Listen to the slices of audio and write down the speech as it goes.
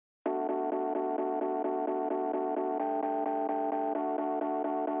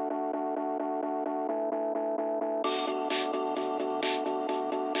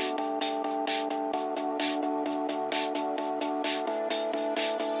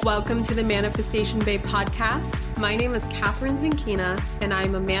Welcome to the Manifestation Babe podcast. My name is Catherine Zinkina, and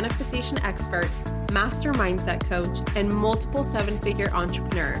I'm a manifestation expert, master mindset coach, and multiple seven-figure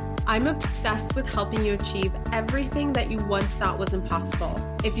entrepreneur. I'm obsessed with helping you achieve everything that you once thought was impossible.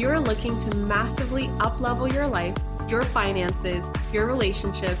 If you're looking to massively up-level your life, your finances, your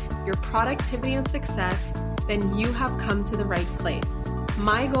relationships, your productivity and success, then you have come to the right place.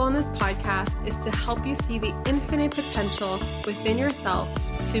 My goal in this podcast is to help you see the infinite potential within yourself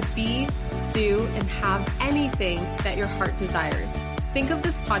to be, do, and have anything that your heart desires. Think of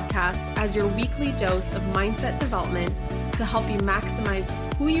this podcast as your weekly dose of mindset development to help you maximize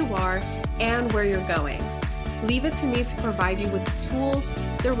who you are and where you're going. Leave it to me to provide you with the tools,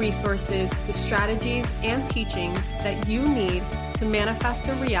 the resources, the strategies, and teachings that you need to manifest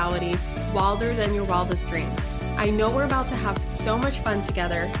a reality wilder than your wildest dreams. I know we're about to have so much fun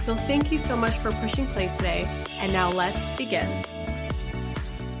together, so thank you so much for pushing play today. And now let's begin.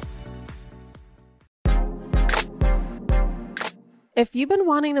 If you've been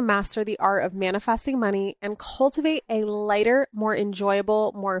wanting to master the art of manifesting money and cultivate a lighter, more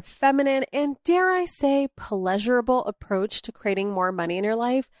enjoyable, more feminine, and dare I say, pleasurable approach to creating more money in your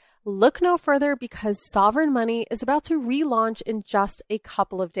life, look no further because Sovereign Money is about to relaunch in just a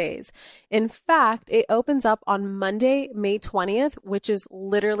couple of days. In fact, it opens up on Monday, May 20th, which is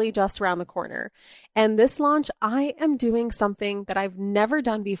literally just around the corner. And this launch, I am doing something that I've never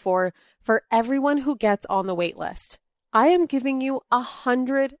done before for everyone who gets on the wait list. I am giving you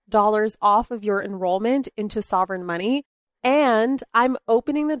 $100 off of your enrollment into Sovereign Money, and I'm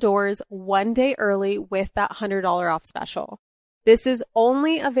opening the doors one day early with that $100 off special. This is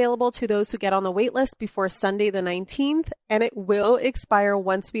only available to those who get on the waitlist before Sunday the 19th, and it will expire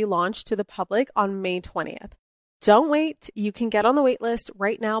once we launch to the public on May 20th. Don't wait. You can get on the waitlist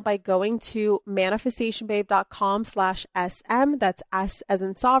right now by going to manifestationbabe.com/SM. That's S as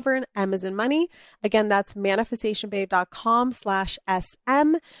in sovereign, M as in money. Again, that's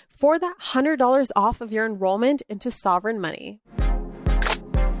manifestationbabe.com/SM for that $100 off of your enrollment into Sovereign Money.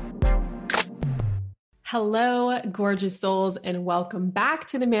 Hello, gorgeous souls, and welcome back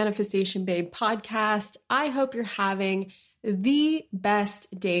to the Manifestation Babe podcast. I hope you're having the best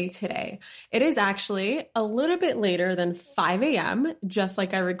day today. It is actually a little bit later than 5 a.m., just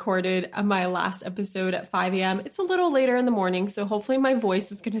like I recorded my last episode at 5 a.m. It's a little later in the morning, so hopefully my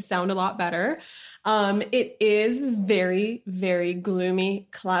voice is going to sound a lot better. It is very, very gloomy,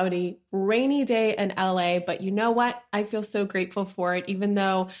 cloudy, rainy day in LA, but you know what? I feel so grateful for it, even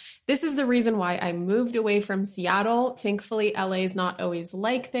though this is the reason why I moved away from Seattle. Thankfully, LA is not always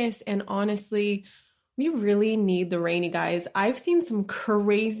like this, and honestly, we really need the rain, you guys. I've seen some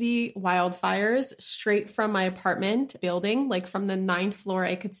crazy wildfires straight from my apartment building. Like from the 9th floor,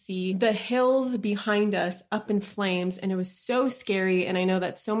 I could see the hills behind us up in flames, and it was so scary. And I know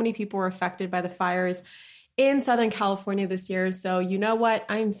that so many people were affected by the fires in Southern California this year. So you know what?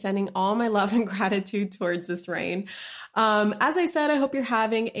 I'm sending all my love and gratitude towards this rain. As I said, I hope you're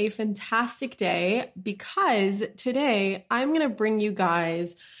having a fantastic day, because today I'm going to bring you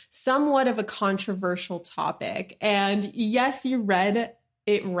guys somewhat of a controversial topic. And yes, you read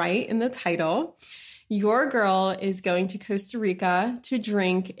it right in the title. Your girl is going to Costa Rica to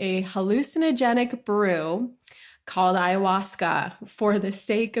drink a hallucinogenic brew called ayahuasca for the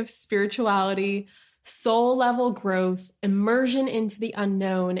sake of spirituality, soul level growth, immersion into the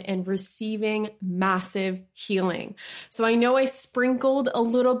unknown, and receiving massive healing. So I know I sprinkled a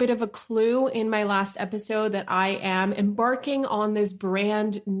little bit of a clue in my last episode that I am embarking on this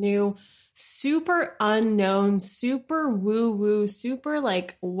brand new, super unknown, super woo-woo, super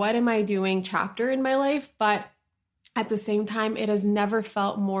like, what am I doing chapter in my life. But at the same time, it has never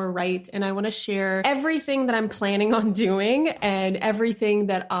felt more right. And I want to share everything that I'm planning on doing and everything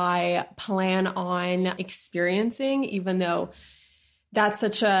that I plan on experiencing, even though that's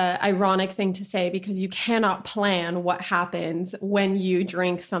such a ironic thing to say, because you cannot plan what happens when you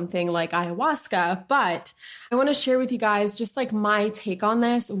drink something like ayahuasca. But I want to share with you guys just like my take on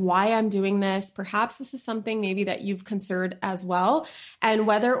this, why I'm doing this. Perhaps this is something maybe that you've considered as well. And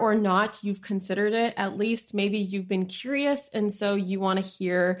whether or not you've considered it, at least maybe you've been curious. And so you want to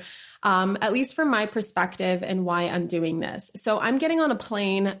hear, at least from my perspective, and why I'm doing this. So I'm getting on a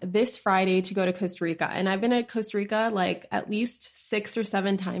plane this Friday to go to Costa Rica. And I've been at Costa Rica like at least 6 or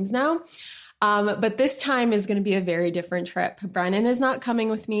 7 times now. But this time is going to be a very different trip. Brennan is not coming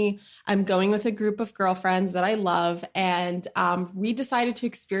with me. I'm going with a group of girlfriends that I love. And we decided to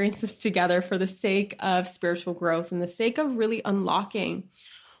experience this together for the sake of spiritual growth and the sake of really unlocking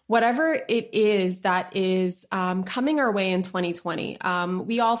whatever it is that is coming our way in 2020.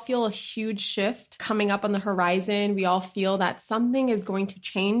 We all feel a huge shift coming up on the horizon. We all feel that something is going to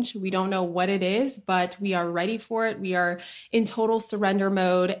change. We don't know what it is, but we are ready for it. We are in total surrender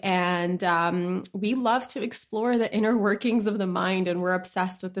mode, and we love to explore the inner workings of the mind, and we're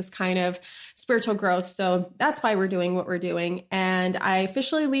obsessed with this kind of spiritual growth. So that's why we're doing what we're doing. And I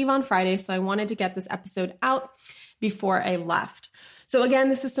officially leave on Friday, so I wanted to get this episode out before I left. So again,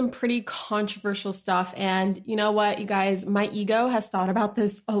 this is some pretty controversial stuff. And you know what, you guys, my ego has thought about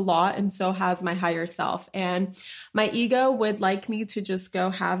this a lot, and so has my higher self. And my ego would like me to just go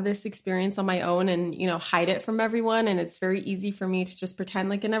have this experience on my own and, hide it from everyone. And it's very easy for me to just pretend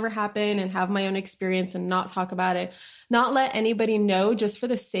like it never happened and have my own experience and not talk about it, not let anybody know, just for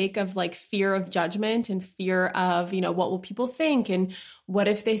the sake of like fear of judgment and fear of, what will people think? And what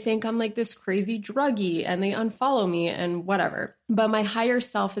if they think I'm like this crazy druggie and they unfollow me and whatever. But my higher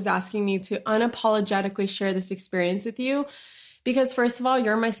self is asking me to unapologetically share this experience with you because, first of all,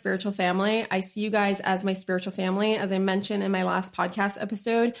 you're my spiritual family. I see you guys as my spiritual family. As I mentioned in my last podcast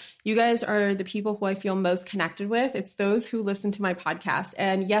episode, you guys are the people who I feel most connected with. It's those who listen to my podcast.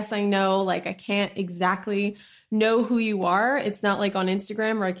 And yes, I know, I can't exactly know who you are. It's not like on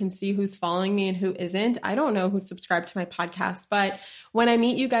Instagram where I can see who's following me and who isn't. I don't know who's subscribed to my podcast, but when I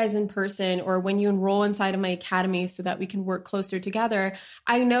meet you guys in person or when you enroll inside of my academy so that we can work closer together,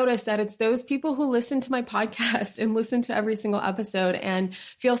 I notice that it's those people who listen to my podcast and listen to every single episode and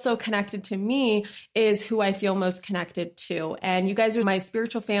feel so connected to me is who I feel most connected to. And you guys are my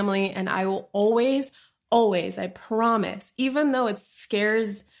spiritual family, and I will always, I promise, even though it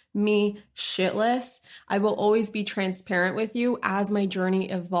scares me shitless, I will always be transparent with you as my journey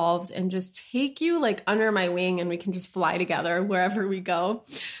evolves and just take you under my wing, and we can just fly together wherever we go.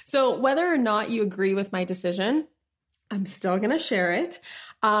 So whether or not you agree with my decision, I'm still going to share it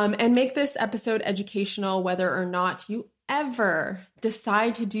and make this episode educational, whether or not you ever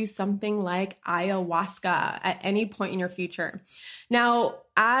decide to do something like ayahuasca at any point in your future. Now,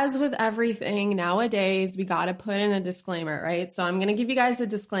 as with everything nowadays, we got to put in a disclaimer, right? So I'm going to give you guys a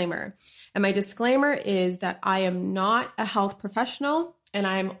disclaimer. And my disclaimer is that I am not a health professional, and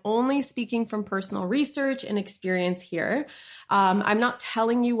I'm only speaking from personal research and experience here. I'm not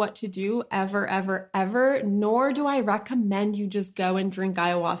telling you what to do ever, nor do I recommend you just go and drink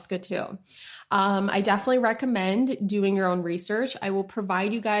ayahuasca too. I definitely recommend doing your own research. I will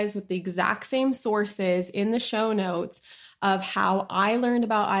provide you guys with the exact same sources in the show notes of how I learned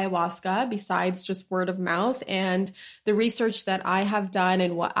about ayahuasca besides just word of mouth, and the research that I have done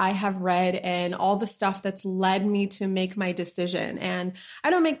and what I have read and all the stuff that's led me to make my decision. And I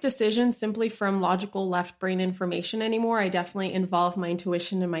don't make decisions simply from logical left brain information anymore. I definitely involve my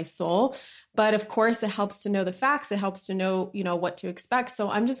intuition and my soul. But of course, it helps to know the facts. It helps to know, what to expect. So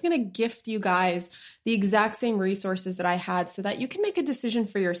I'm just going to gift you guys the exact same resources that I had so that you can make a decision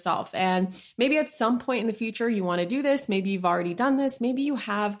for yourself. And maybe at some point in the future, you want to do this. Maybe you've already done this. Maybe you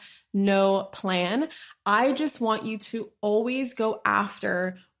have no plan. I just want you to always go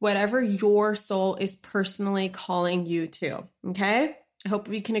after whatever your soul is personally calling you to. Okay? I hope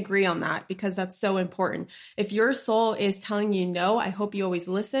we can agree on that because that's so important. If your soul is telling you no, I hope you always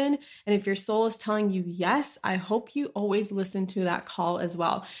listen. And if your soul is telling you yes, I hope you always listen to that call as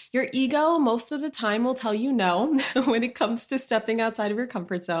well. Your ego most of the time will tell you no when it comes to stepping outside of your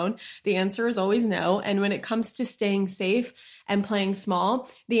comfort zone. The answer is always no. And when it comes to staying safe and playing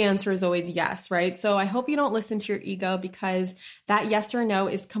small, the answer is always yes, right? So I hope you don't listen to your ego because that yes or no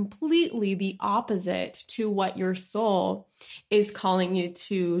is completely the opposite to what your soul is calling you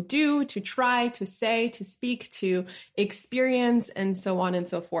to do, to try, to say, to speak, to experience, and so on and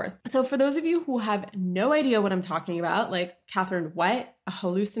so forth. So for those of you who have no idea what I'm talking about, like, Catherine, what? A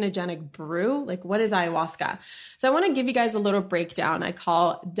hallucinogenic brew? Like, what is ayahuasca? So I want to give you guys a little breakdown I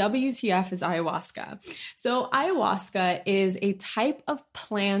call WTF is ayahuasca. So ayahuasca is a type of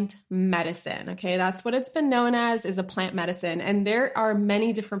plant medicine. Okay. That's what it's been known as, is a plant medicine. And there are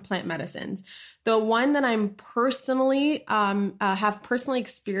many different plant medicines. The one that I'm personally, have personally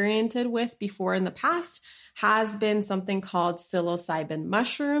experienced with before in the past has been something called psilocybin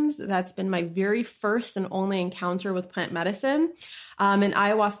mushrooms. That's been my very first and only encounter with plant medicine. And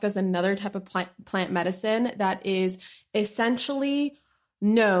ayahuasca is another type of plant medicine that is essentially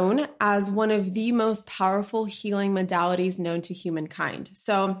known as one of the most powerful healing modalities known to humankind.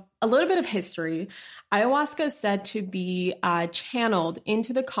 So a little bit of history. Ayahuasca is said to be channeled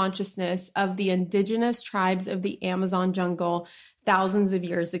into the consciousness of the indigenous tribes of the Amazon jungle thousands of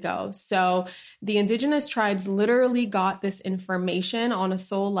years ago. So the indigenous tribes literally got this information on a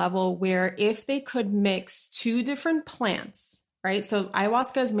soul level where if they could mix two different plants, right? So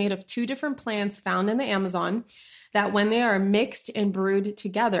ayahuasca is made of 2 different plants found in the Amazon that when they are mixed and brewed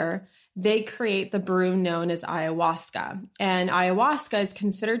together, they create the brew known as ayahuasca. And ayahuasca is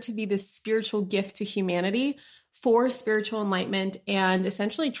considered to be the spiritual gift to humanity for spiritual enlightenment and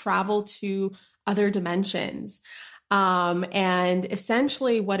essentially travel to other dimensions. And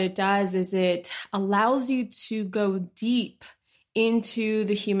essentially what it does is it allows you to go deep into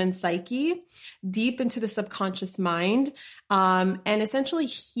the human psyche, deep into the subconscious mind, and essentially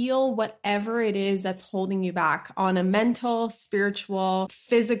heal whatever it is that's holding you back on a mental, spiritual,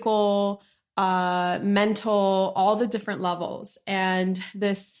 physical, mental, all the different levels. And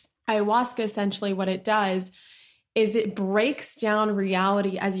this ayahuasca, essentially what it does is it breaks down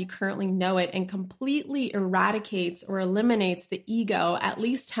reality as you currently know it and completely eradicates or eliminates the ego, at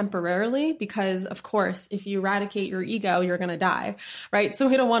least temporarily, because of course, if you eradicate your ego, you're going to die, right? So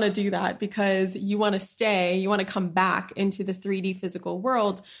we don't want to do that because you want to stay, you want to come back into the 3D physical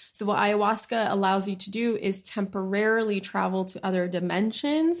world. So what ayahuasca allows you to do is temporarily travel to other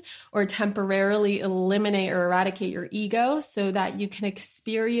dimensions or temporarily eliminate or eradicate your ego so that you can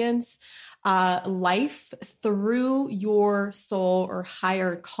experience life through your soul or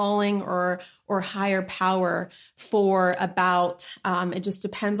higher calling or higher power for about, it just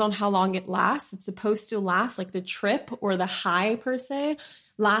depends on how long it lasts. It's supposed to last, like the trip or the high per se,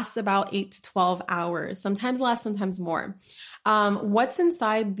 lasts about 8 to 12 hours, sometimes less, sometimes more. What's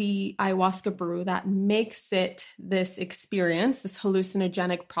inside the ayahuasca brew that makes it this experience, this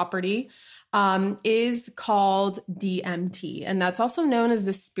hallucinogenic property, is called DMT. And that's also known as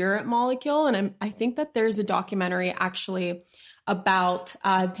the spirit molecule. And I think that there's a documentary actually about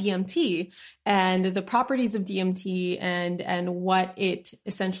DMT and the properties of DMT and what it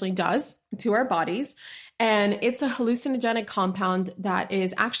essentially does to our bodies. And it's a hallucinogenic compound that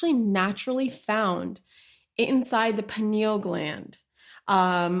is actually naturally found inside the pineal gland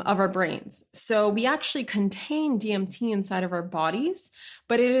of our brains. So we actually contain DMT inside of our bodies,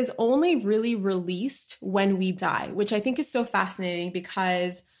 but it is only really released when we die, which I think is so fascinating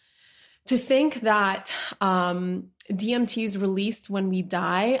because to think that DMT is released when we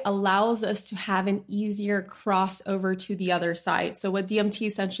die allows us to have an easier crossover to the other side. So what DMT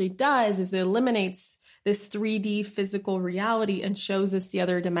essentially does is it eliminates this 3D physical reality and shows us the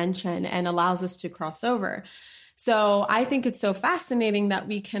other dimension and allows us to cross over. So I think it's so fascinating that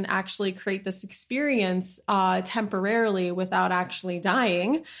we can actually create this experience temporarily without actually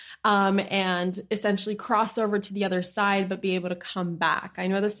dying and essentially cross over to the other side, but be able to come back. I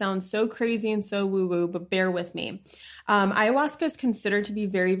know this sounds so crazy and so woo-woo, but bear with me. Ayahuasca is considered to be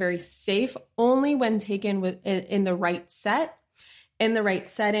very, very safe only when taken in the right in the right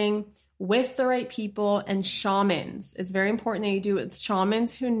setting, with the right people and shamans. It's very important that you do it with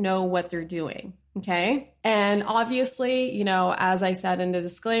shamans who know what they're doing. Okay. And obviously, you know, as I said in the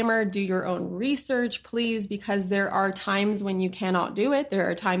disclaimer, do your own research, please, because there are times when you cannot do it. There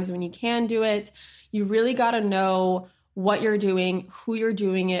are times when you can do it. You really got to know what you're doing, who you're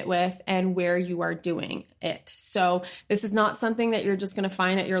doing it with, and where you are doing it. So this is not something that you're just going to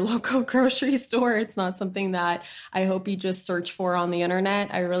find at your local grocery store. It's not something that I hope you just search for on the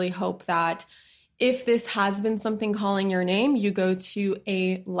internet. I really hope that if this has been something calling your name, you go to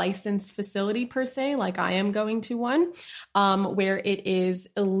a licensed facility per se, like I am going to one, where it is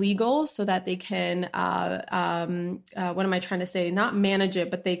illegal so that they can, what am I trying to say? Not manage it,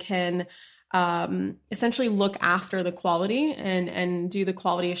 but they can essentially look after the quality and do the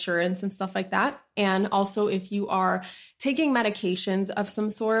quality assurance and stuff like that. And also if you are taking medications of some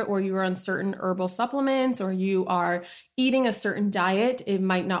sort, or you are on certain herbal supplements, or you are eating a certain diet, it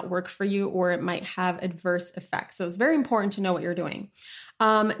might not work for you, or it might have adverse effects. So it's very important to know what you're doing.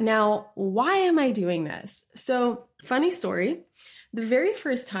 Now, why am I doing this? So funny story. The very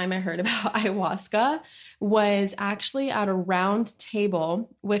first time I heard about ayahuasca was actually at a round table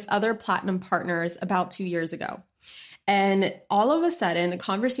with other platinum partners about 2 years ago. And all of a sudden, the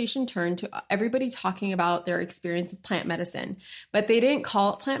conversation turned to everybody talking about their experience with plant medicine, but they didn't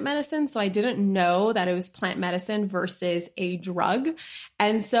call it plant medicine. So I didn't know that it was plant medicine versus a drug.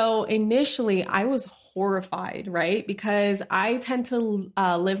 And so initially I was horrified, right? Because I tend to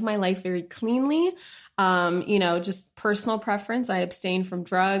live my life very cleanly. Just personal preference. I abstain from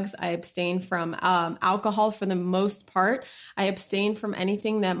drugs. I abstain from alcohol for the most part. I abstain from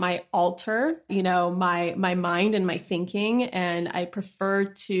anything that might alter, my mind and my thinking. And I prefer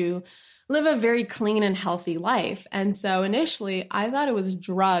to live a very clean and healthy life. And so initially I thought it was a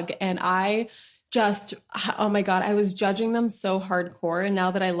drug, and I just, oh my God, I was judging them so hardcore. And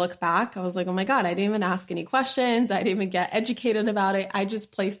now that I look back, I was like, oh my God, I didn't even ask any questions. I didn't even get educated about it. I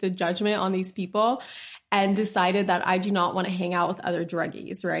just placed a judgment on these people and decided that I do not want to hang out with other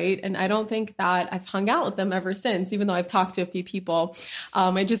druggies, right? And I don't think that I've hung out with them ever since, even though I've talked to a few people.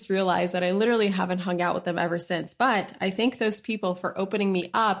 I just realized that I literally haven't hung out with them ever since. But I thank those people for opening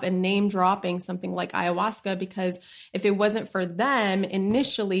me up and name dropping something like ayahuasca, because if it wasn't for them,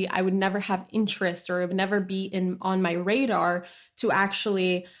 initially, I would never have interest, or it would never be on my radar to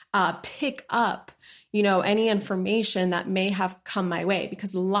actually pick up any information that may have come my way,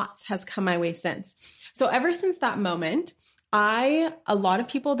 because lots has come my way since. So ever since that moment, a lot of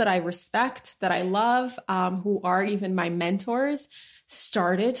people that I respect, that I love, who are even my mentors,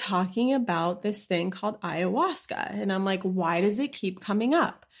 started talking about this thing called ayahuasca. And I'm like, why does it keep coming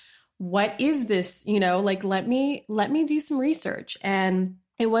up? What is this? Let me do some research. And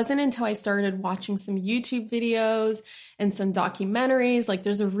it wasn't until I started watching some YouTube videos and some documentaries. Like,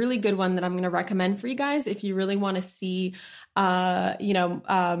 there's a really good one that I'm going to recommend for you guys if you really want to see,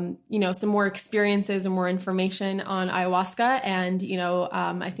 some more experiences and more information on ayahuasca. And,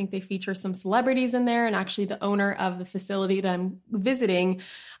 I think they feature some celebrities in there. And actually the owner of the facility that I'm visiting,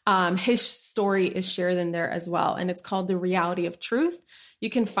 his story is shared in there as well. And it's called The Reality of Truth. You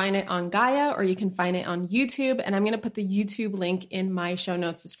can find it on Gaia, or you can find it on YouTube. And I'm going to put the YouTube link in my show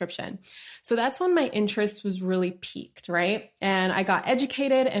notes description. So that's when my interest was really piqued, right? And I got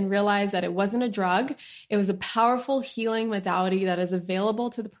educated and realized that it wasn't a drug. It was a powerful healing modality that is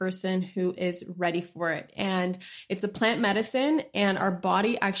available to the person who is ready for it. And it's a plant medicine, and our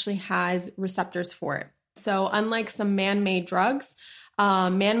body actually has receptors for it. So unlike some man-made drugs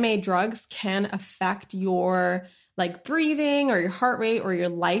can affect your breathing or your heart rate or your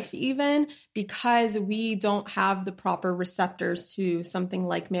life even, because we don't have the proper receptors to something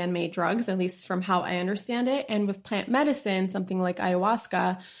like man-made drugs, at least from how I understand it. And with plant medicine, something like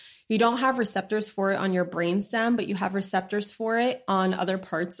ayahuasca, you don't have receptors for it on your brainstem, but you have receptors for it on other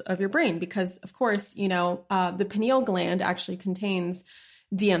parts of your brain, because of course, the pineal gland actually contains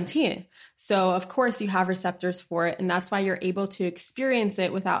DMT. So of course you have receptors for it, and that's why you're able to experience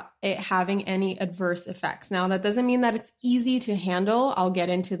it without it having any adverse effects. Now, that doesn't mean that it's easy to handle. I'll get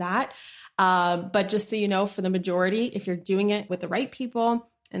into that. But just so you know, for the majority, if you're doing it with the right people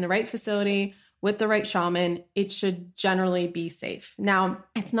in the right facility, with the right shaman, it should generally be safe. Now,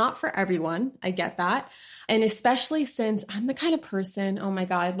 it's not for everyone. I get that. And especially since I'm the kind of person, oh my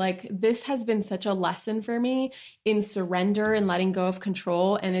God, this has been such a lesson for me in surrender and letting go of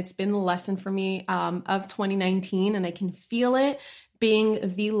control. And it's been the lesson for me of 2019. And I can feel it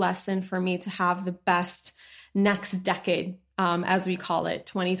being the lesson for me to have the best next decade, as we call it,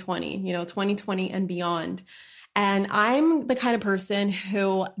 2020, 2020 and beyond. And I'm the kind of person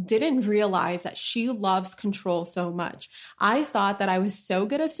who didn't realize that she loves control so much. I thought that I was so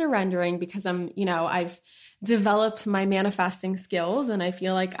good at surrendering because I've developed my manifesting skills, and I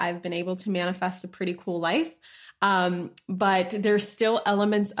feel like I've been able to manifest a pretty cool life. But there's still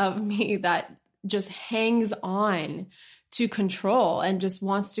elements of me that just hangs on to control and just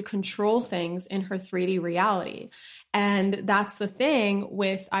wants to control things in her 3D reality. And that's the thing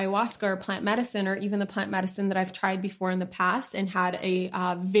with ayahuasca or plant medicine, or even the plant medicine that I've tried before in the past and had a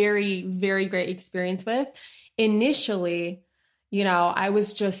very, very great experience with. Initially, I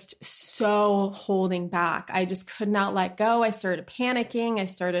was just so holding back. I just could not let go. I started panicking. I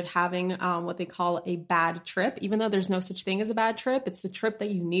started having what they call a bad trip, even though there's no such thing as a bad trip. It's the trip that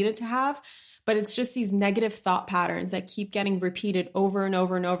you needed to have. But it's just these negative thought patterns that keep getting repeated over and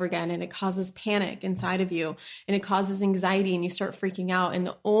over and over again. And it causes panic inside of you, and it causes anxiety, and you start freaking out. And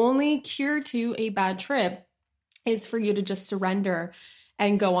the only cure to a bad trip is for you to just surrender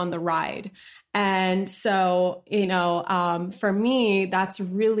and go on the ride. And so, for me, that's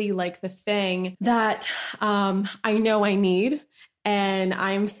really the thing that I know I need. And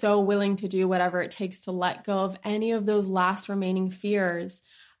I'm so willing to do whatever it takes to let go of any of those last remaining fears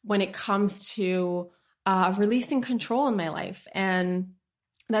when it comes to releasing control in my life. And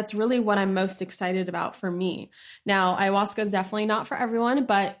that's really what I'm most excited about for me. Now, ayahuasca is definitely not for everyone,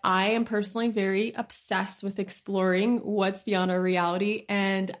 but I am personally very obsessed with exploring what's beyond our reality.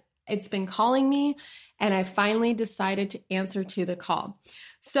 And it's been calling me, and I finally decided to answer to the call.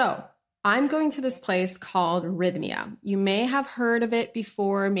 So I'm going to this place called Rhythmia. You may have heard of it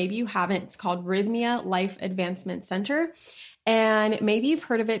before. Maybe you haven't. It's called Rhythmia Life Advancement Center. And maybe you've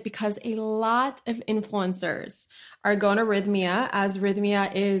heard of it because a lot of influencers are going to Rhythmia, as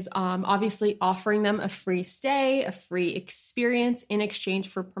Rhythmia is obviously offering them a free stay, a free experience in exchange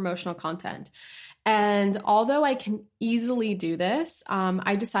for promotional content. And although I can easily do this,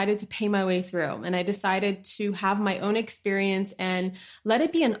 I decided to pay my way through, and I decided to have my own experience and let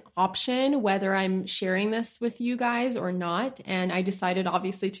it be an option whether I'm sharing this with you guys or not. And I decided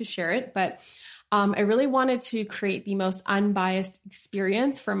obviously to share it, but I really wanted to create the most unbiased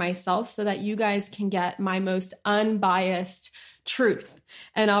experience for myself so that you guys can get my most unbiased truth.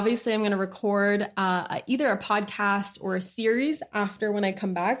 And obviously I'm going to record either a podcast or a series after when I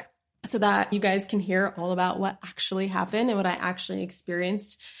come back, so that you guys can hear all about what actually happened and what I actually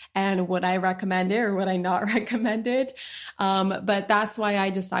experienced and what I recommended or what I not recommended. But that's why I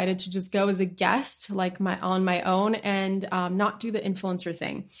decided to just go as a guest, like on my own, and not do the influencer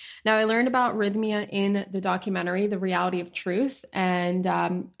thing. Now, I learned about Rhythmia in the documentary, The Reality of Truth. And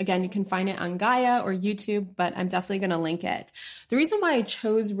again, you can find it on Gaia or YouTube, but I'm definitely going to link it. The reason why I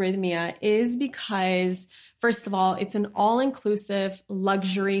chose Rhythmia is because, first of all, it's an all-inclusive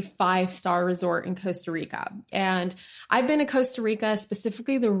luxury 5-star resort in Costa Rica. And I've been to Costa Rica,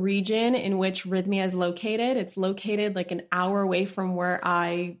 specifically the region in which Rhythmia is located. It's located like an hour away from where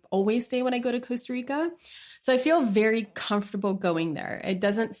I always stay when I go to Costa Rica. So I feel very comfortable going there. It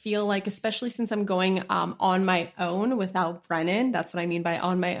doesn't feel like, especially since I'm going on my own without Brennan. That's what I mean by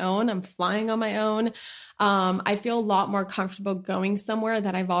on my own. I'm flying on my own. I feel a lot more comfortable going somewhere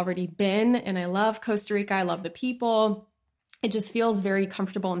that I've already been. And I love Costa Rica. I love the people. It just feels very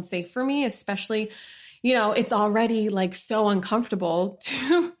comfortable and safe for me, especially, it's already like so uncomfortable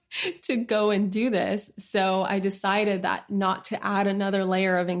to go and do this. So I decided that not to add another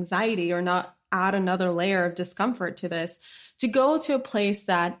layer of anxiety or not add another layer of discomfort to this, to go to a place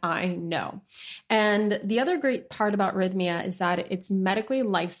that I know. And the other great part about Rhythmia is that it's medically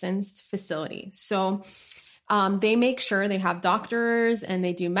licensed facility. So they make sure they have doctors and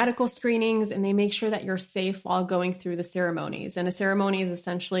they do medical screenings, and they make sure that you're safe while going through the ceremonies. And a ceremony is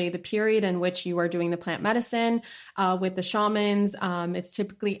essentially the period in which you are doing the plant medicine with the shamans. It's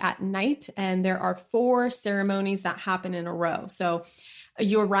typically at night, and there are 4 ceremonies that happen in a row. So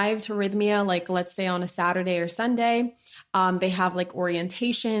you arrive to Rhythmia, like let's say on a Saturday or Sunday. They have like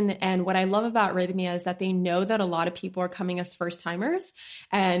orientation. And what I love about Rhythmia is that they know that a lot of people are coming as first timers,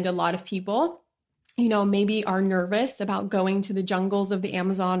 and a lot of people, maybe are nervous about going to the jungles of the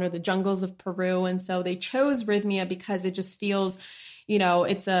Amazon or the jungles of Peru. And so they chose Rhythmia because it just feels,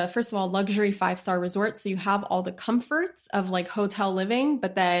 it's a, first of all, luxury 5-star resort. So you have all the comforts of like hotel living,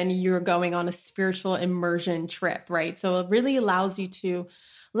 but then you're going on a spiritual immersion trip, right? So it really allows you to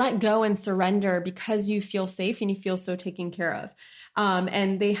let go and surrender because you feel safe and you feel so taken care of.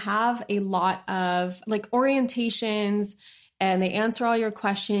 And they have a lot of like orientations, and they answer all your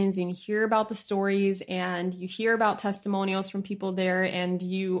questions, and you hear about the stories, and you hear about testimonials from people there, and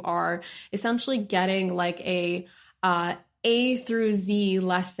you are essentially getting like a through Z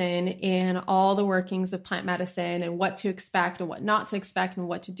lesson in all the workings of plant medicine and what to expect and what not to expect and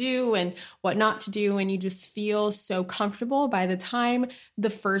what to do and what not to do. And you just feel so comfortable by the time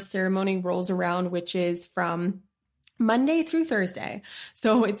the first ceremony rolls around, which is from Monday through Thursday.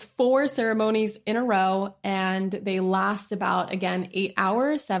 So it's 4 ceremonies in a row, and they last about, again, 8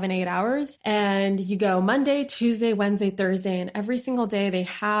 hours, 7-8 hours. And you go Monday, Tuesday, Wednesday, Thursday, and every single day they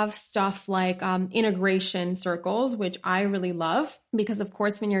have stuff like integration circles, which I really love because, of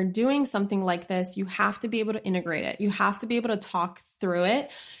course, when you're doing something like this, you have to be able to integrate it. You have to be able to talk through it.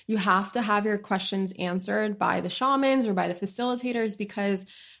 You have to have your questions answered by the shamans or by the facilitators, because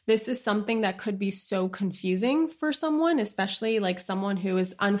this is something that could be so confusing for someone, especially like someone who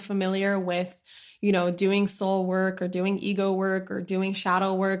is unfamiliar with, doing soul work or doing ego work or doing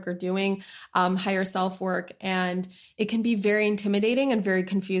shadow work or doing higher self work. And it can be very intimidating and very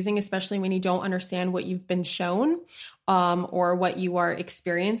confusing, especially when you don't understand what you've been shown or what you are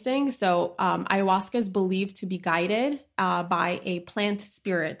experiencing. So ayahuasca is believed to be guided by a plant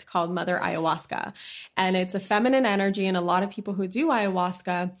spirit called Mother Ayahuasca. And it's a feminine energy. And a lot of people who do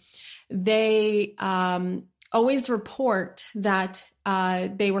ayahuasca, they always report that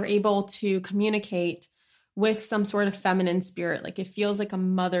they were able to communicate with some sort of feminine spirit. Like it feels like a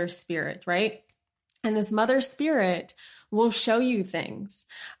mother spirit, right? And this mother spirit will show you things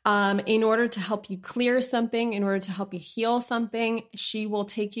in order to help you clear something, in order to help you heal something. She will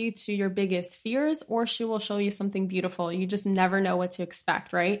take you to your biggest fears, or she will show you something beautiful. You just never know what to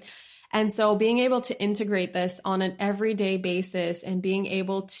expect, right? And so being able to integrate this on an everyday basis and being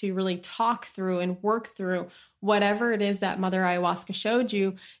able to really talk through and work through whatever it is that Mother Ayahuasca showed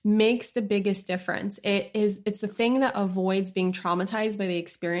you makes the biggest difference. It's the thing that avoids being traumatized by the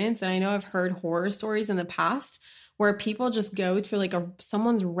experience. And I know I've heard horror stories in the past where people just go to like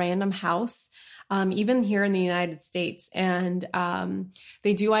someone's random house, even here in the United States. And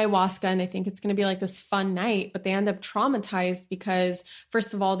they do ayahuasca and they think it's going to be like this fun night, but they end up traumatized because,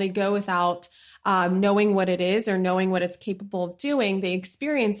 first of all, they go without knowing what it is or knowing what it's capable of doing. They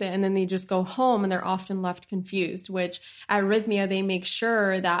experience it and then they just go home and they're often left confused, which at Rythmia, they make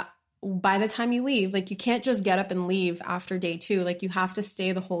sure that by the time you leave, like you can't just get up and leave after day 2, like you have to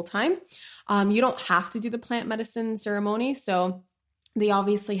stay the whole time. You don't have to do the plant medicine ceremony. So they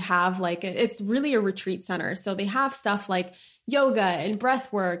obviously have like, it's really a retreat center. So they have stuff like yoga and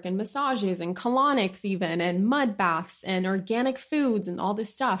breath work and massages and colonics even, and mud baths and organic foods and all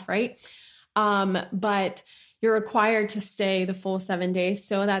this stuff, right? But you're required to stay the full 7 days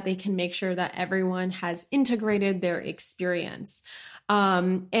so that they can make sure that everyone has integrated their experience.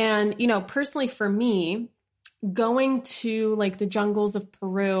 And, you know, personally for me, going to like the jungles of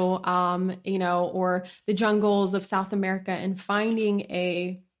Peru, you know, or the jungles of South America and finding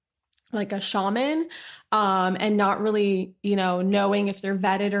a shaman, and not really, you know, knowing if they're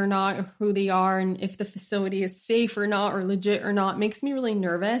vetted or not, or who they are, and if the facility is safe or not, or legit or not, makes me really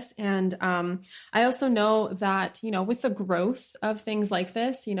nervous. And I also know that, you know, with the growth of things like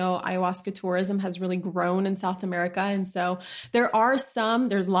this, you know, ayahuasca tourism has really grown in South America. And so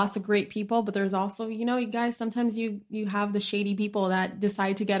there's lots of great people, but there's also, you know, you guys, sometimes you have the shady people that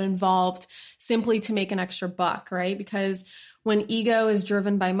decide to get involved simply to make an extra buck, right? Because when ego is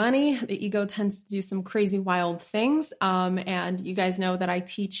driven by money, the ego tends to do some crazy, wild things. And you guys know that I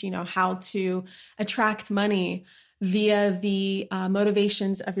teach, you know, how to attract money via the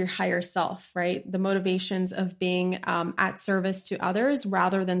motivations of your higher self, right? The motivations of being at service to others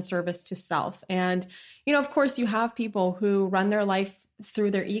rather than service to self. And, you know, of course, you have people who run their life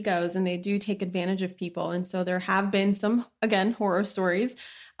through their egos and they do take advantage of people. And so there have been some, again, horror stories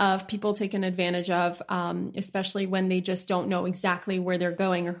of people taken advantage of, especially when they just don't know exactly where they're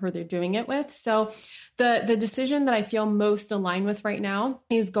going or who they're doing it with. So the decision that I feel most aligned with right now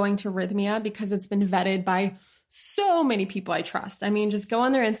is going to Rythmia because it's been vetted by so many people I trust. I mean, just go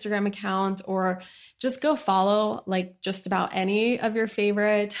on their Instagram account or just go follow like just about any of your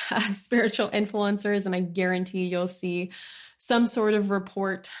favorite spiritual influencers. And I guarantee you'll see some sort of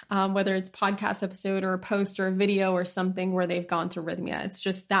report, whether it's podcast episode or a post or a video or something where they've gone to Rythmia. It's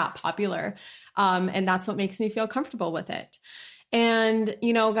just that popular. And that's what makes me feel comfortable with it. And,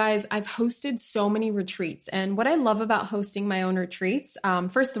 you know, guys, I've hosted so many retreats. And what I love about hosting my own retreats,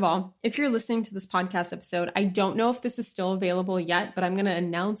 first of all, if you're listening to this podcast episode, I don't know if this is still available yet, but I'm going to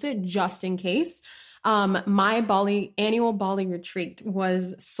announce it just in case. My annual Bali retreat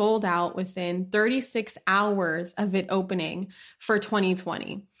was sold out within 36 hours of it opening for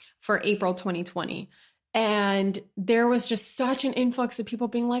April 2020. And there was just such an influx of people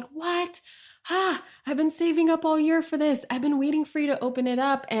being like, what? I've been saving up all year for this. I've been waiting for you to open it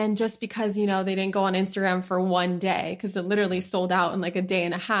up. And just because, you know, they didn't go on Instagram for one day, because it literally sold out in like a day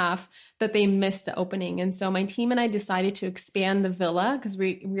and a half, that they missed the opening. And so my team and I decided to expand the villa because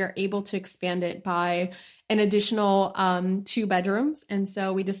we are able to expand it by an additional 2 bedrooms. And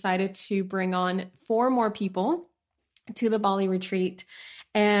so we decided to bring on 4 more people to the Bali retreat.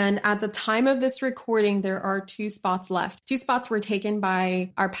 And at the time of this recording, there are 2 spots left. 2 spots were taken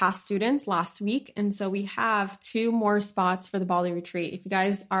by our past students last week. And so we have 2 more spots for the Bali retreat. If you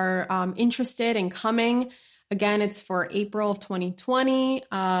guys are interested in coming, again, it's for April of 2020,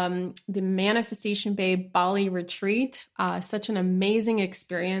 the Manifestation Babe Bali retreat. Such an amazing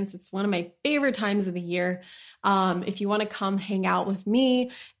experience. It's one of my favorite times of the year. If you want to come hang out with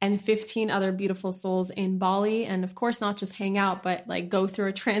me and 15 other beautiful souls in Bali, and of course, not just hang out, but like go through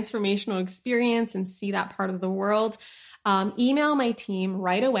a transformational experience and see that part of the world, email my team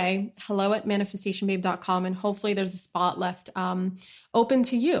right away, hello@manifestationbabe.com, and hopefully there's a spot left open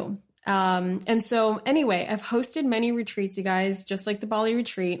to you. And so anyway, I've hosted many retreats, you guys, just like the Bali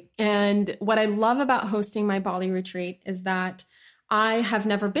retreat. And what I love about hosting my Bali retreat is that I have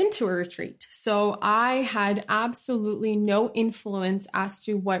never been to a retreat. So I had absolutely no influence as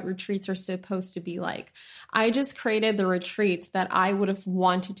to what retreats are supposed to be like. I just created the retreat that I would have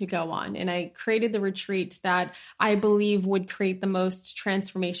wanted to go on. And I created the retreat that I believe would create the most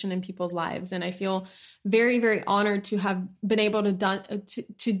transformation in people's lives. And I feel very, very honored to have been able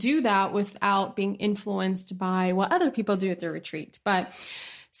to do that without being influenced by what other people do at their retreat. But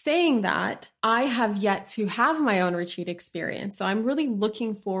Saying that, I have yet to have my own retreat experience. So I'm really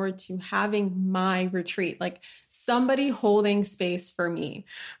looking forward to having my retreat, like somebody holding space for me,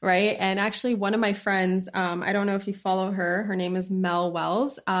 right? And actually one of my friends, I don't know if you follow her, her name is Mel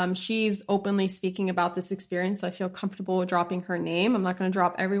Wells. She's openly speaking about this experience. So I feel comfortable with dropping her name. I'm not going to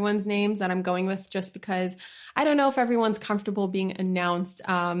drop everyone's names that I'm going with just because I don't know if everyone's comfortable being announced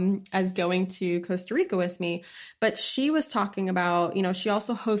as going to Costa Rica with me. But she was talking about, she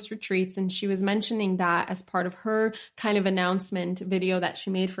also hosts retreats, and she was mentioning that as part of her kind of announcement video that she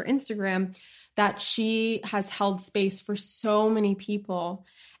made for Instagram, that she has held space for so many people.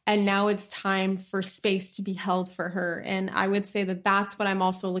 And now it's time for space to be held for her. And I would say that that's what I'm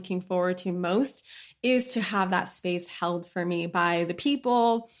also looking forward to most, is to have that space held for me by the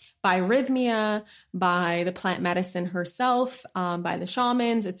people, by Rhythmia, by the plant medicine herself, by the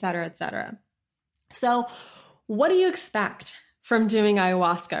shamans, et cetera, et cetera. So what do you expect from doing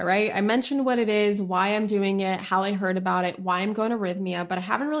ayahuasca, right? I mentioned what it is, why I'm doing it, how I heard about it, why I'm going to Rhythmia, but I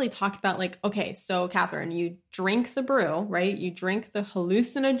haven't really talked about like, okay, so Catherine, you drink the brew, right? You drink the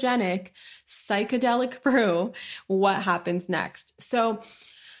hallucinogenic, psychedelic brew. What happens next? So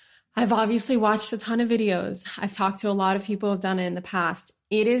I've obviously watched a ton of videos. I've talked to a lot of people who have done it in the past.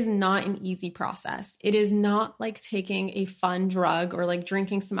 It is not an easy process. It is not like taking a fun drug or like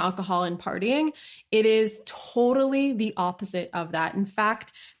drinking some alcohol and partying. It is totally the opposite of that. In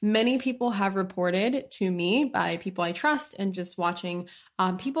fact, many people have reported to me by people I trust and just watching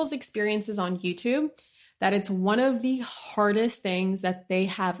people's experiences on YouTube that it's one of the hardest things that they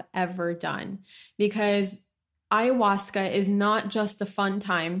have ever done, because ayahuasca is not just a fun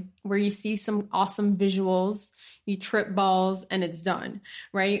time where you see some awesome visuals, you trip balls, and it's done,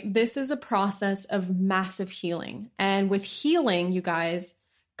 right? This is a process of massive healing. And with healing, you guys,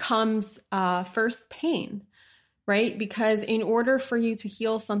 comes first pain, right? Because in order for you to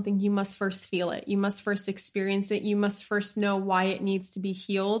heal something, you must first feel it. You must first experience it. You must first know why it needs to be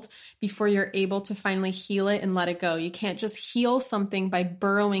healed before you're able to finally heal it and let it go. You can't just heal something by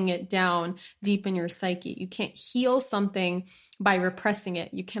burrowing it down deep in your psyche. You can't heal something by repressing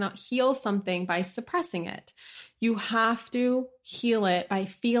it. You cannot heal something by suppressing it. You have to heal it by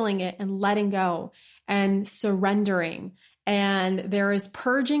feeling it and letting go and surrendering. And there is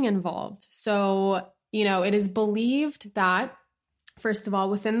purging involved. So it is believed that, first of all,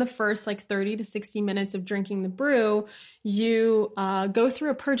 within the first 30 to 60 minutes of drinking the brew, you go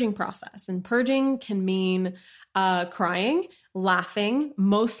through a purging process. And purging can mean crying, laughing.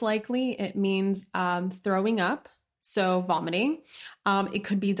 Most likely it means throwing up, so vomiting. It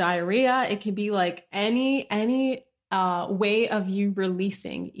could be diarrhea. It could be like any way of you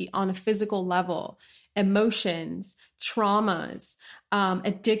releasing on a physical level emotions, traumas,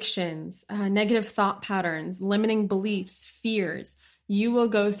 addictions, negative thought patterns, limiting beliefs, fears. You will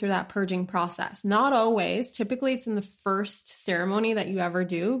go through that purging process. Not always. Typically, it's in the first ceremony that you ever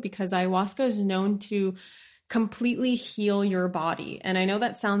do, because ayahuasca is known to completely heal your body. And I know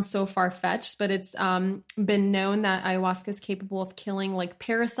that sounds so far-fetched, but it's been known that ayahuasca is capable of killing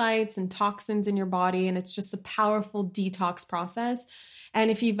parasites and toxins in your body. And it's just a powerful detox process. And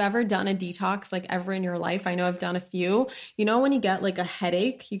if you've ever done a detox, ever in your life, I know I've done a few, when you get a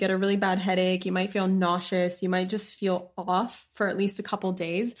headache, you get a really bad headache, you might feel nauseous, you might just feel off for at least a couple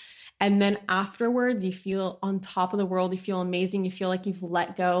days. And then afterwards, you feel on top of the world, you feel amazing. You feel like you've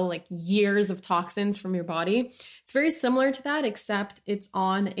let go years of toxins from your body. It's very similar to that, except it's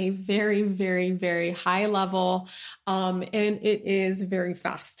on a very, very, very high level. And it is very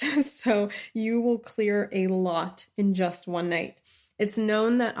fast. So you will clear a lot in just one night. It's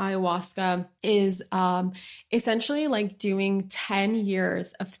known that ayahuasca is essentially doing 10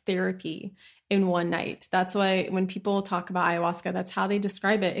 years of therapy in one night. That's why when people talk about ayahuasca, that's how they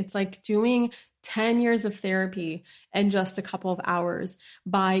describe it. It's like doing 10 years of therapy in just a couple of hours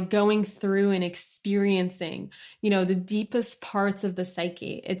by going through and experiencing, the deepest parts of the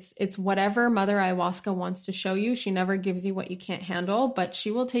psyche. It's whatever Mother Ayahuasca wants to show you. She never gives you what you can't handle, but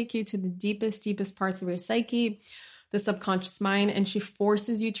she will take you to the deepest parts of your psyche, the subconscious mind, and she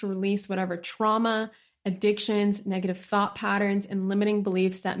forces you to release whatever trauma, addictions, negative thought patterns, and limiting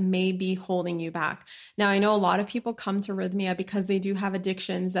beliefs that may be holding you back. Now, I know a lot of people come to Rhythmia because they do have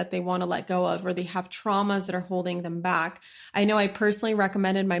addictions that they want to let go of, or they have traumas that are holding them back. I know I personally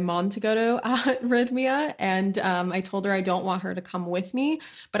recommended my mom to go to Rhythmia, and I told her I don't want her to come with me,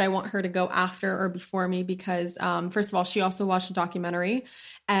 but I want her to go after or before me because, first of all, she also watched a documentary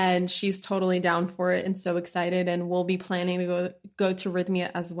and she's totally down for it and so excited, and we'll be planning to go to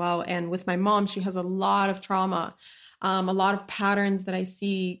Rhythmia as well. And with my mom, she has a lot lot of trauma, a lot of patterns that I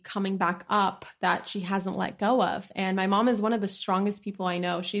see coming back up that she hasn't let go of. And my mom is one of the strongest people I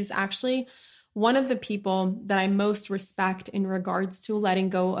know. She's actually one of the people that I most respect in regards to letting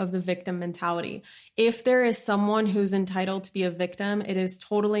go of the victim mentality. If there is someone who's entitled to be a victim, it is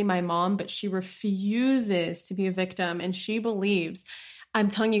totally my mom, but she refuses to be a victim. And she believes, I'm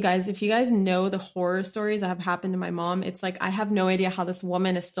telling you guys, if you guys know the horror stories that have happened to my mom, it's like, I have no idea how this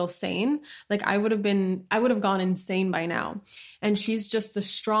woman is still sane. Like I would have gone insane by now. And she's just the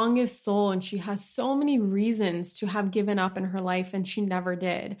strongest soul. And she has so many reasons to have given up in her life. And she never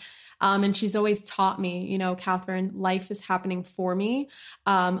did. And she's always taught me, you know, Catherine, life is happening for me.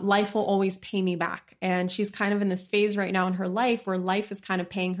 Life will always pay me back. And she's kind of in this phase right now in her life where life is kind of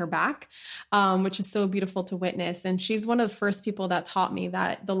paying her back, which is so beautiful to witness. And she's one of the first people that taught me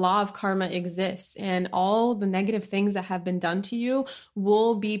that the law of karma exists and all the negative things that have been done to you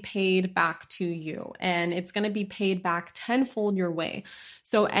will be paid back to you. And it's going to be paid back tenfold your way.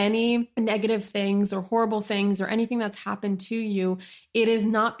 So any negative things or horrible things or anything that's happened to you, it is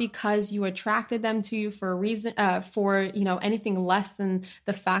not because you attracted them to you for a reason, for, you know, anything less than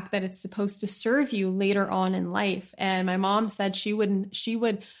the fact that it's supposed to serve you later on in life. And my mom said she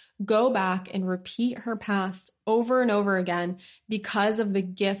would go back and repeat her past over and over again because of the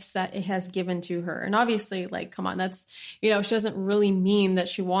gifts that it has given to her. And obviously, like, come on, that's, you know, she doesn't really mean that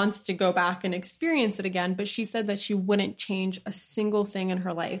she wants to go back and experience it again, but she said that she wouldn't change a single thing in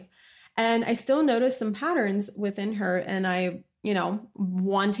her life. And I still notice some patterns within her, and you know,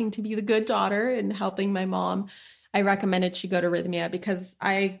 wanting to be the good daughter and helping my mom, I recommended she go to Rhythmia because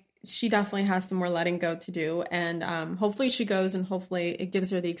she definitely has some more letting go to do. And hopefully she goes and hopefully it gives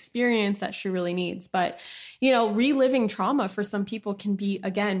her the experience that she really needs. But, you know, reliving trauma for some people can be,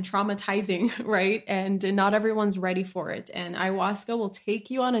 again, traumatizing, right? And not everyone's ready for it. And ayahuasca will take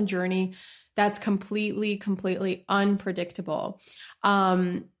you on a journey that's completely unpredictable.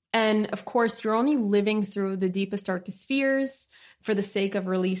 And of course, you're only living through the deepest, darkest fears for the sake of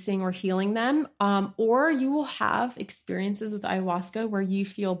releasing or healing them. Or you will have experiences with ayahuasca where you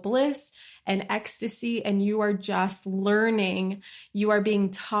feel bliss and ecstasy and you are just learning, you are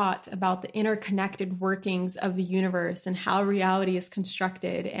being taught about the interconnected workings of the universe and how reality is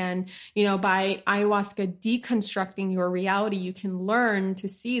constructed. And, you know, by ayahuasca deconstructing your reality, you can learn to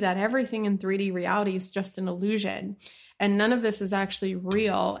see that everything in 3D reality is just an illusion. And none of this is actually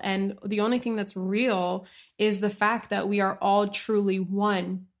real. And the only thing that's real is the fact that we are all truly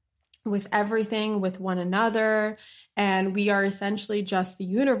one with everything, with one another. And we are essentially just the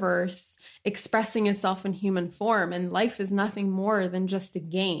universe expressing itself in human form. And life is nothing more than just a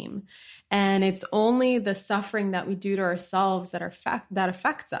game. And it's only the suffering that we do to ourselves that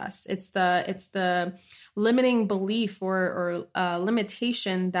affects us. It's the limiting belief or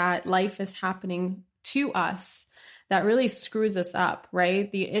limitation that life is happening to us that really screws us up, right?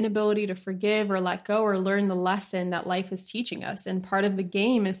 The inability to forgive or let go or learn the lesson that life is teaching us. And part of the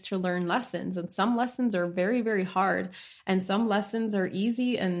game is to learn lessons. And some lessons are very, very hard. And some lessons are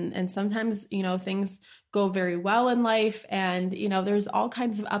easy. And sometimes, you know, things go very well in life. And, you know, there's all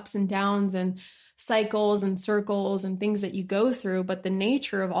kinds of ups and downs and cycles and circles and things that you go through. But the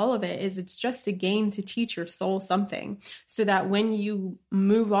nature of all of it is it's just a game to teach your soul something so that when you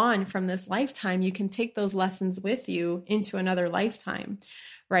move on from this lifetime, you can take those lessons with you into another lifetime,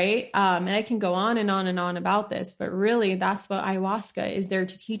 right? And I can go on and on and on about this, but really that's what ayahuasca is there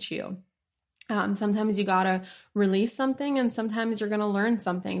to teach you. Sometimes you gotta release something and sometimes you're gonna learn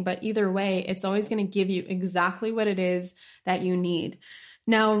something, but either way, it's always gonna give you exactly what it is that you need.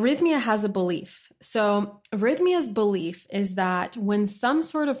 Now, Rhythmia has a belief. So Rhythmia's belief is that when some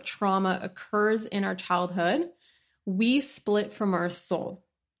sort of trauma occurs in our childhood, we split from our soul,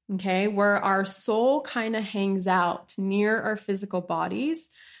 okay? Where our soul kind of hangs out near our physical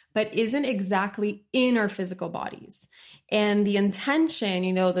bodies, but isn't exactly in our physical bodies. And the intention,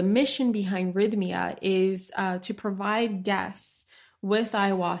 you know, the mission behind Rhythmia is to provide guests with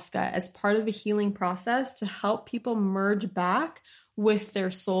ayahuasca as part of the healing process to help people merge back with their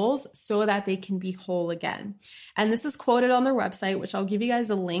souls so that they can be whole again. And this is quoted on their website, which I'll give you guys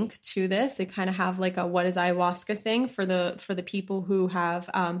a link to this. They kind of have like a what is ayahuasca thing for the people who have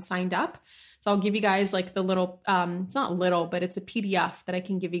signed up. So I'll give you guys like the little, it's not little, but it's a PDF that I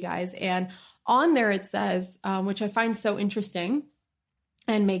can give you guys. And on there it says, which I find so interesting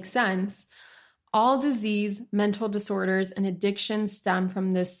and makes sense, all disease, mental disorders, and addiction stem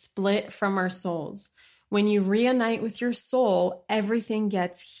from this split from our souls. When you reunite with your soul, everything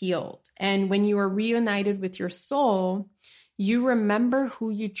gets healed. And when you are reunited with your soul, you remember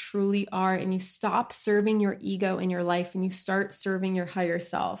who you truly are and you stop serving your ego in your life and you start serving your higher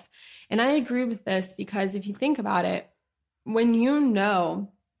self. And I agree with this because if you think about it, when you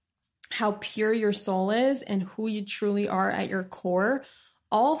know how pure your soul is and who you truly are at your core,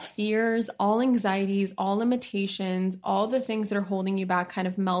 all fears, all anxieties, all limitations, all the things that are holding you back kind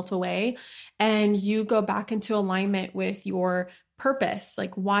of melt away, and you go back into alignment with your purpose.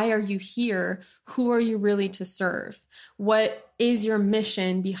 Like, why are you here? Who are you really to serve? What is your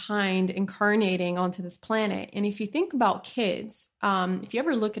mission behind incarnating onto this planet? And if you think about kids, if you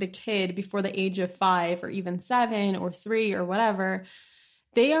ever look at a kid before the age of 5 or even 7 or 3 or whatever,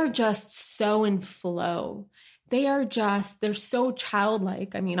 they are just so in flow. They're so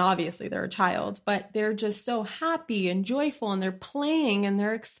childlike. I mean, obviously they're a child, but they're just so happy and joyful and they're playing and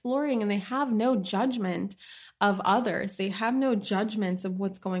they're exploring and they have no judgment of others. They have no judgments of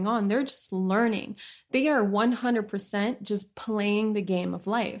what's going on. They're just learning. They are 100% just playing the game of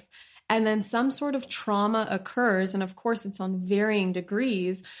life. And then some sort of trauma occurs. And of course, it's on varying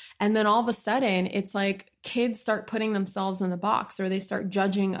degrees. And then all of a sudden, it's like kids start putting themselves in the box, or they start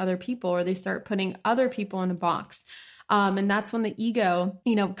judging other people, or they start putting other people in a box. And that's when the ego,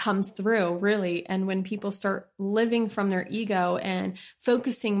 comes through, really. And when people start living from their ego and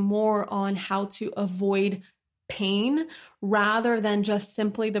focusing more on how to avoid pain rather than just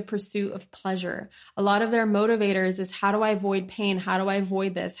simply the pursuit of pleasure. A lot of their motivators is, how do I avoid pain? How do I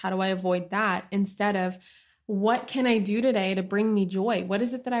avoid this? How do I avoid that? Instead of, what can I do today to bring me joy? What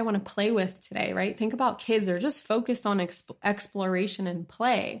is it that I want to play with today, right? Think about kids. They're just focused on exploration and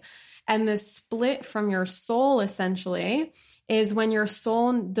play. And the split from your soul essentially is when your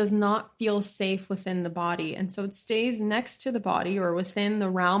soul does not feel safe within the body. And so it stays next to the body or within the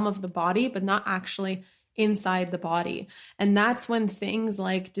realm of the body, but not actually inside the body. And that's when things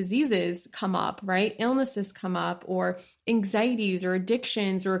like diseases come up, right? Illnesses come up, or anxieties or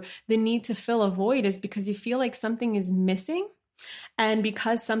addictions, or the need to fill a void, is because you feel like something is missing. And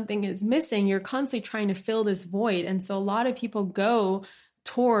because something is missing, you're constantly trying to fill this void. And so a lot of people go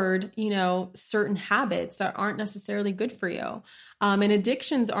toward, certain habits that aren't necessarily good for you. And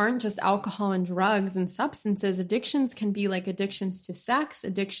addictions aren't just alcohol and drugs and substances. Addictions can be like addictions to sex,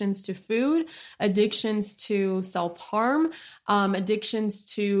 addictions to food, addictions to self-harm, addictions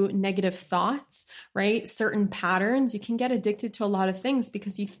to negative thoughts, right? Certain patterns. You can get addicted to a lot of things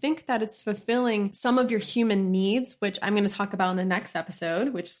because you think that it's fulfilling some of your human needs, which I'm going to talk about in the next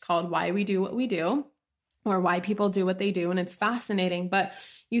episode, which is called Why We Do What We Do, or why people do what they do. And it's fascinating, but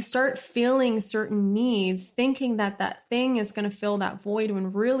you start feeling certain needs, thinking that that thing is going to fill that void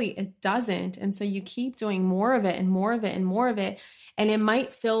when really it doesn't. And so you keep doing more of it and more of it and more of it. And it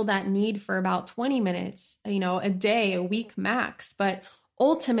might fill that need for about 20 minutes, a day, a week max, but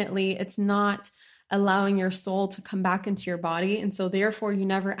ultimately it's not allowing your soul to come back into your body. And so therefore you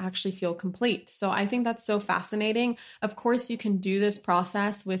never actually feel complete. So I think that's so fascinating. Of course, you can do this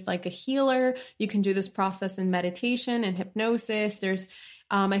process with like a healer. You can do this process in meditation and hypnosis. There's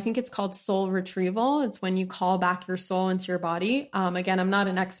I think it's called soul retrieval. It's when you call back your soul into your body. Again, I'm not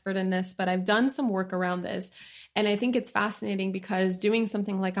an expert in this, but I've done some work around this. And I think it's fascinating because doing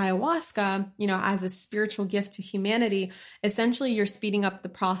something like ayahuasca, as a spiritual gift to humanity, essentially you're speeding up the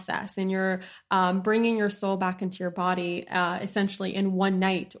process and you're bringing your soul back into your body, essentially in one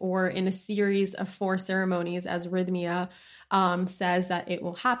night or in a series of 4 ceremonies, as Rythmia says that it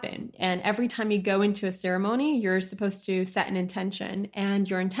will happen. And every time you go into a ceremony, you're supposed to set an intention, and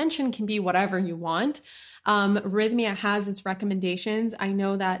your intention can be whatever you want. Rythmia has its recommendations. I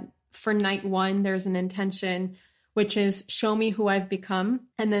know that for night 1, there's an intention, which is show me who I've become.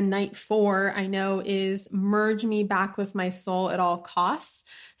 And then night 4, I know, is merge me back with my soul at all costs.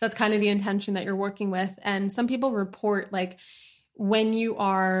 So that's kind of the intention that you're working with. And some people report like, when you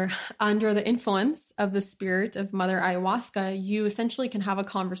are under the influence of the spirit of Mother Ayahuasca, you essentially can have a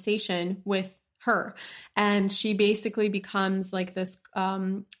conversation with her. And she basically becomes like this,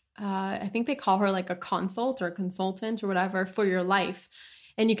 I think they call her like a consult or a consultant or whatever for your life.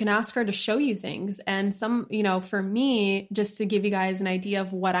 And you can ask her to show you things. And some, for me, just to give you guys an idea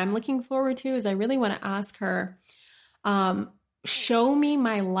of what I'm looking forward to, is I really want to ask her, show me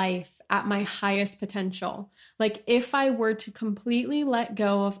my life at my highest potential. Like if I were to completely let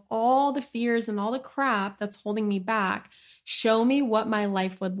go of all the fears and all the crap that's holding me back, show me what my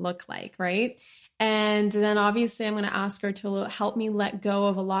life would look like, right? And then obviously I'm going to ask her to help me let go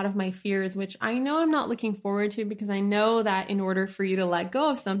of a lot of my fears, which I know I'm not looking forward to, because I know that in order for you to let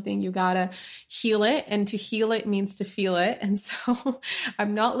go of something, you got to heal it. And to heal it means to feel it. And so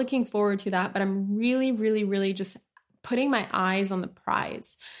I'm not looking forward to that, but I'm really, really, really just putting my eyes on the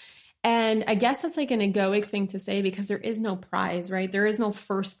prize. And I guess that's like an egoic thing to say because there is no prize, right? There is no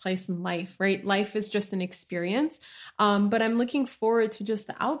first place in life, right? Life is just an experience. But I'm looking forward to just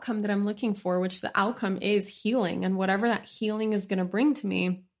the outcome that I'm looking for, which the outcome is healing. And whatever that healing is going to bring to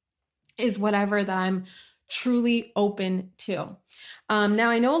me is whatever that I'm truly open to. Now,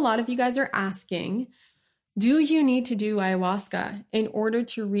 I know a lot of you guys are asking, do you need to do ayahuasca in order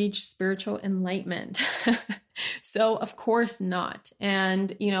to reach spiritual enlightenment? So of course not.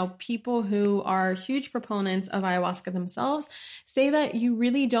 And, people who are huge proponents of ayahuasca themselves say that you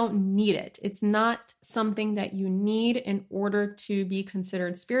really don't need it. It's not something that you need in order to be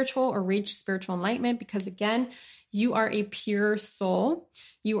considered spiritual or reach spiritual enlightenment, because again, you are a pure soul.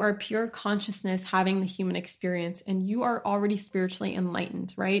 You are pure consciousness having the human experience, and you are already spiritually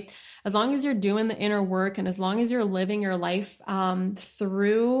enlightened, right? As long as you're doing the inner work and as long as you're living your life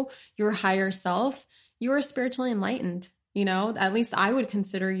through your higher self, you are spiritually enlightened. At least I would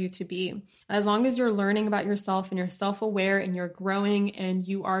consider you to be. As long as you're learning about yourself and you're self-aware and you're growing and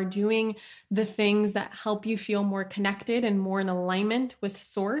you are doing the things that help you feel more connected and more in alignment with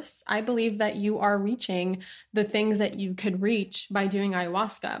source, I believe that you are reaching the things that you could reach by doing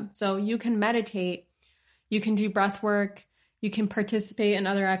ayahuasca. So you can meditate, you can do breath work, you can participate in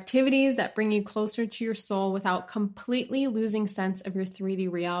other activities that bring you closer to your soul without completely losing sense of your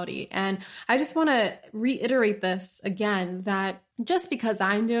 3D reality. And I just want to reiterate this again, that just because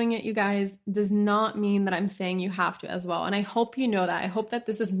I'm doing it, you guys, does not mean that I'm saying you have to as well. And I hope you know that. I hope that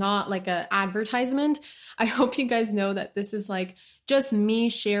this is not like an advertisement. I hope you guys know that this is like just me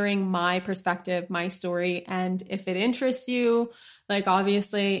sharing my perspective, my story. And if it interests you, like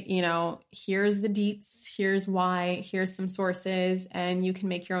obviously, here's the deets, here's why, here's some sources, and you can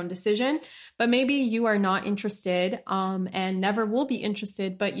make your own decision. But maybe you are not interested and never will be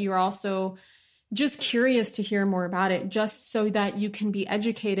interested, but you're also just curious to hear more about it, just so that you can be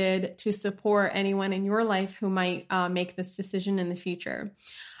educated to support anyone in your life who might make this decision in the future.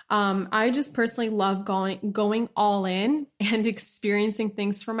 I just personally love going all in and experiencing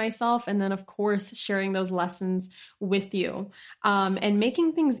things for myself. And then of course, sharing those lessons with you, and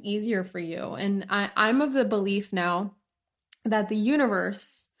making things easier for you. And I'm of the belief now that the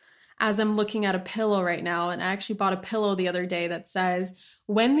universe, as I'm looking at a pillow right now, and I actually bought a pillow the other day that says,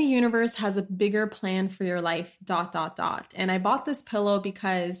 when the universe has a bigger plan for your life, ... And I bought this pillow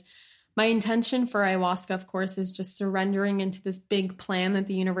because my intention for ayahuasca, of course, is just surrendering into this big plan that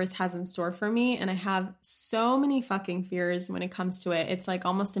the universe has in store for me. And I have so many fucking fears when it comes to it. It's like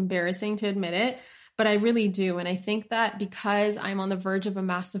almost embarrassing to admit it, but I really do. And I think that because I'm on the verge of a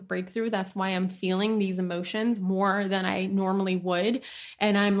massive breakthrough, that's why I'm feeling these emotions more than I normally would.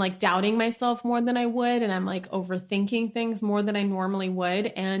 And I'm like doubting myself more than I would. And I'm like overthinking things more than I normally would.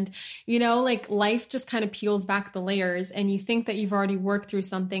 And, like life just kind of peels back the layers, and you think that you've already worked through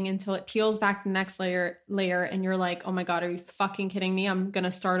something until it peels back the next layer. And you're like, oh my God, are you fucking kidding me? I'm going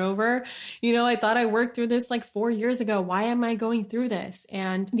to start over. I thought I worked through this like 4 years ago. Why am I going through this?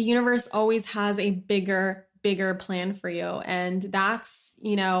 And the universe always has a bigger plan for you. And that's,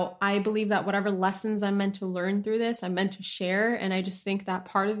 I believe that whatever lessons I'm meant to learn through this, I'm meant to share. And I just think that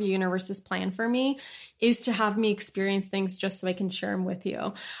part of the universe's plan for me is to have me experience things just so I can share them with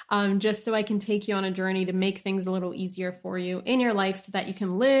you. Just so I can take you on a journey to make things a little easier for you in your life so that you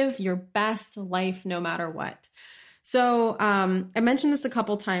can live your best life no matter what. So I mentioned this a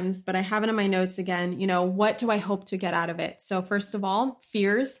couple times, but I have it in my notes again. What do I hope to get out of it? So first of all,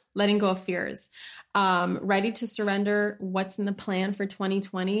 fears, letting go of fears, ready to surrender what's in the plan for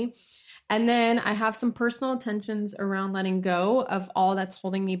 2020. And then I have some personal intentions around letting go of all that's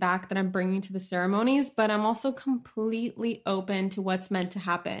holding me back that I'm bringing to the ceremonies, but I'm also completely open to what's meant to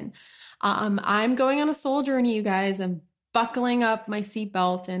happen. I'm going on a soul journey, you guys. I'm buckling up my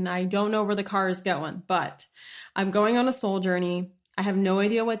seatbelt and I don't know where the car is going, but I'm going on a soul journey. I have no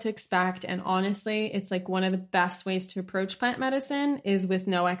idea what to expect. And honestly, it's like one of the best ways to approach plant medicine is with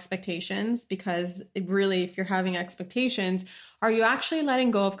no expectations, because really, if you're having expectations, are you actually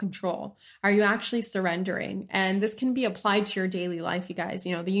letting go of control? Are you actually surrendering? And this can be applied to your daily life, you guys.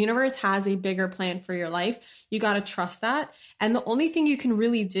 The universe has a bigger plan for your life. You got to trust that. And the only thing you can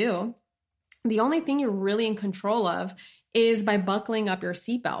really do, the only thing you're really in control of is by buckling up your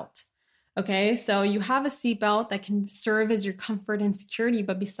seatbelt. Okay, so you have a seatbelt that can serve as your comfort and security.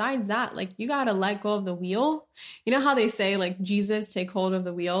 But besides that, like you got to let go of the wheel. You know how they say like Jesus, take hold of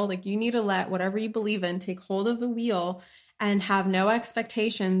the wheel? Like you need to let whatever you believe in take hold of the wheel and have no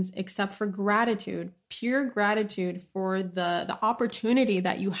expectations except for gratitude, pure gratitude for the opportunity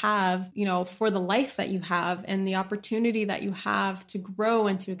that you have, for the life that you have and the opportunity that you have to grow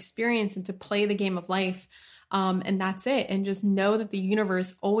and to experience and to play the game of life. And that's it. And just know that the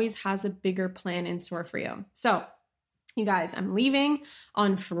universe always has a bigger plan in store for you. So you guys, I'm leaving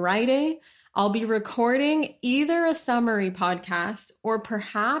on Friday. I'll be recording either a summary podcast or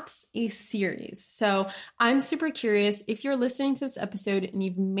perhaps a series. So I'm super curious if you're listening to this episode and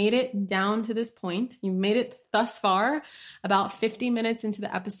you've made it down to this point, you've made it thus far, about 50 minutes into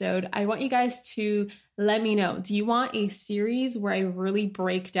the episode, I want you guys to let me know. Do you want a series where I really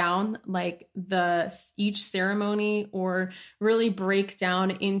break down like each ceremony, or really break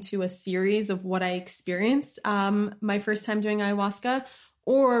down into a series of what I experienced my first time doing ayahuasca?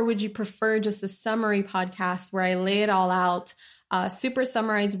 Or would you prefer just the summary podcast where I lay it all out, super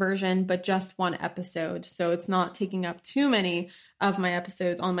summarized version, but just one episode? So it's not taking up too many of my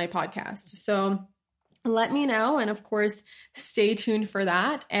episodes on my podcast. So let me know. And of course, stay tuned for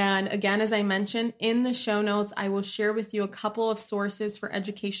that. And again, as I mentioned in the show notes, I will share with you a couple of sources for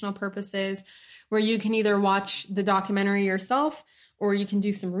educational purposes where you can either watch the documentary yourself or you can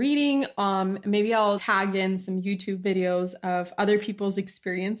do some reading. Maybe I'll tag in some YouTube videos of other people's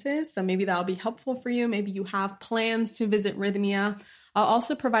experiences. So maybe that'll be helpful for you. Maybe you have plans to visit Rhythmia. I'll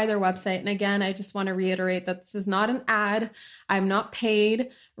also provide their website. And again, I just want to reiterate that this is not an ad. I'm not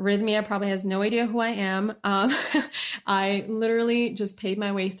paid. Rhythmia probably has no idea who I am. I literally just paid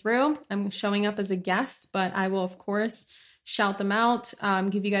my way through. I'm showing up as a guest, but I will, of course, shout them out,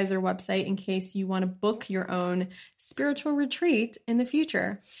 give you guys their website in case you want to book your own spiritual retreat in the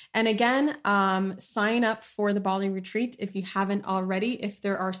future. And again, sign up for the Bali retreat if you haven't already, if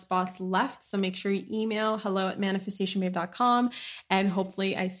there are spots left. So make sure you email hello@manifestationbabe.com and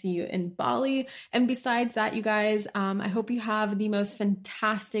hopefully I see you in Bali. And besides that, you guys, I hope you have the most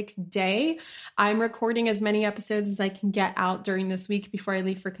fantastic day. I'm recording as many episodes as I can get out during this week before I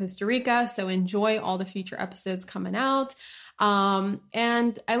leave for Costa Rica. So enjoy all the future episodes coming out.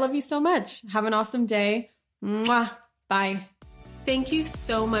 And I love you so much. Have an awesome day. Mwah. Bye. Thank you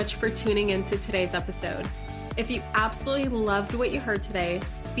so much for tuning into today's episode. If you absolutely loved what you heard today,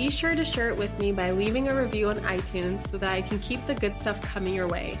 be sure to share it with me by leaving a review on iTunes so that I can keep the good stuff coming your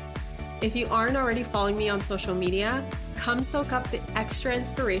way. If you aren't already following me on social media, come soak up the extra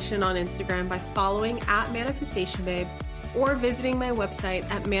inspiration on Instagram by following @ManifestationBabe or visiting my website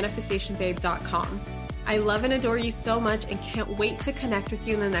at manifestationbabe.com. I love and adore you so much and can't wait to connect with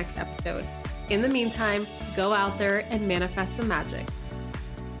you in the next episode. In the meantime, go out there and manifest some magic.